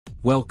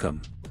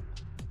Welcome.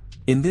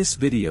 In this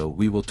video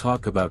we will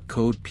talk about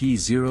code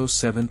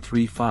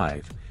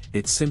P0735,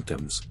 its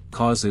symptoms,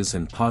 causes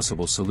and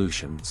possible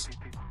solutions.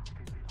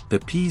 The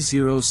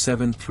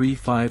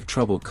P0735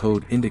 trouble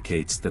code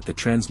indicates that the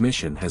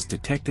transmission has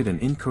detected an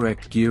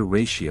incorrect gear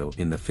ratio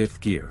in the fifth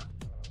gear.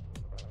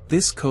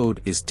 This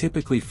code is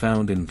typically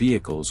found in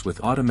vehicles with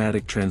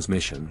automatic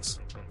transmissions.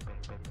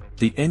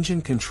 The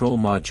Engine Control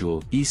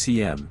Module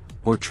 (ECM)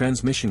 or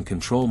Transmission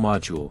Control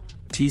Module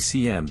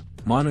 (TCM)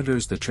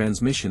 monitors the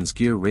transmission's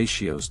gear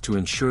ratios to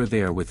ensure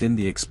they are within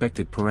the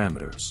expected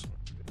parameters.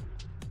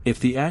 If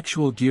the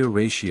actual gear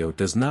ratio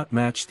does not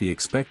match the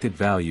expected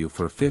value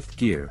for fifth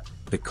gear,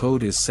 the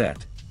code is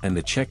set, and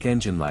the check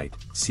engine light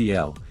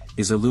 (CL)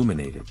 is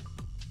illuminated.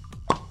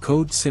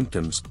 Code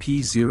symptoms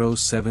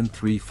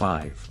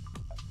P0735.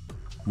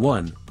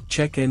 1.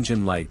 Check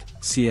engine light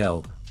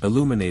 (CL)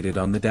 illuminated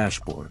on the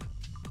dashboard.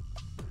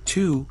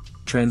 2.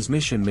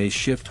 Transmission may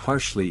shift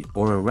harshly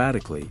or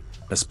erratically,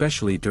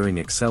 especially during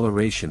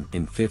acceleration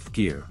in fifth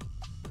gear.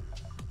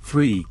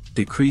 3.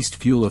 Decreased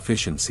fuel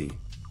efficiency.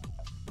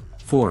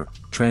 4.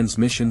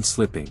 Transmission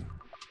slipping.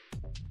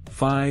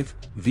 5.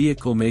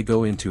 Vehicle may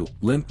go into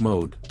limp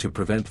mode to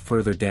prevent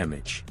further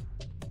damage.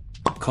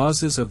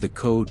 Causes of the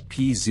code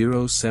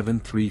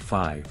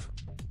P0735.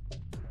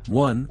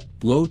 1.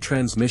 Low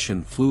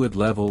transmission fluid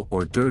level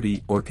or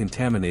dirty or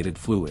contaminated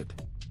fluid.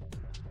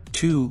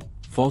 2.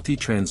 Faulty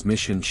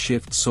transmission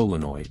shift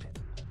solenoid.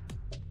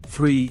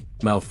 3.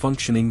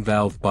 Malfunctioning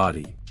valve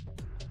body.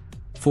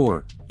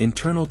 4.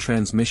 Internal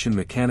transmission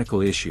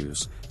mechanical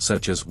issues,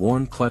 such as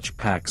worn clutch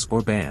packs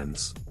or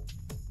bands.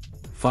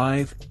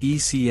 5.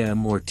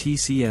 ECM or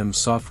TCM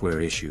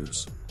software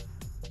issues.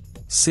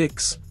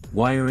 6.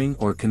 Wiring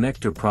or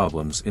connector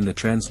problems in the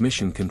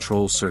transmission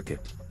control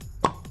circuit.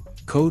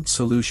 Code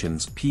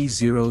solutions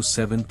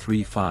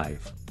P0735.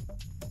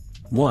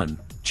 1.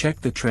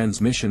 Check the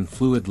transmission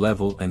fluid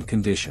level and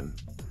condition.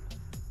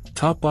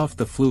 Top off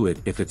the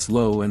fluid if it's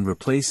low and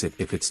replace it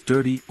if it's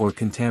dirty or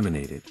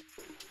contaminated.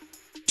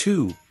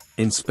 2.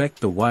 Inspect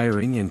the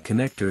wiring and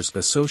connectors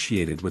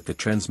associated with the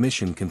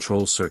transmission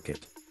control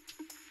circuit.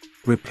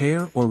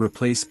 Repair or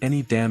replace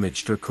any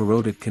damaged or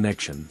corroded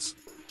connections.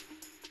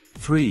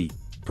 3.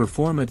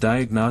 Perform a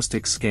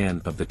diagnostic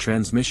scan of the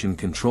transmission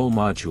control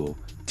module,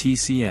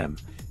 TCM,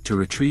 to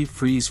retrieve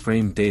freeze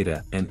frame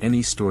data and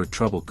any stored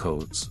trouble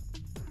codes.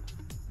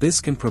 This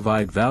can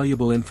provide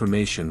valuable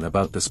information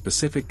about the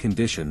specific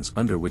conditions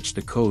under which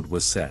the code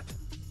was set.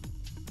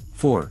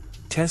 4.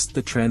 Test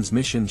the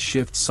transmission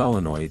shift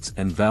solenoids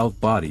and valve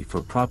body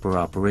for proper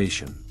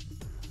operation.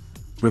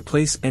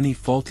 Replace any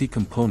faulty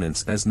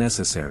components as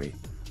necessary.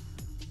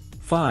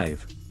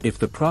 5. If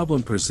the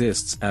problem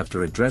persists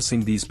after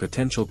addressing these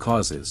potential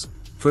causes,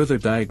 further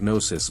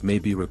diagnosis may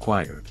be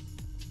required.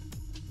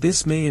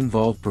 This may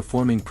involve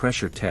performing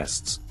pressure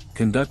tests,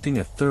 conducting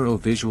a thorough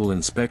visual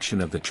inspection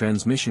of the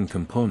transmission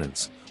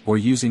components, or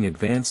using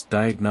advanced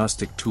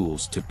diagnostic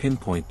tools to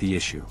pinpoint the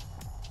issue.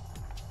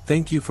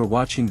 Thank you for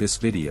watching this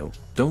video.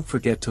 Don't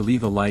forget to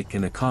leave a like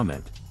and a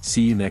comment.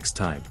 See you next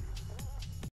time.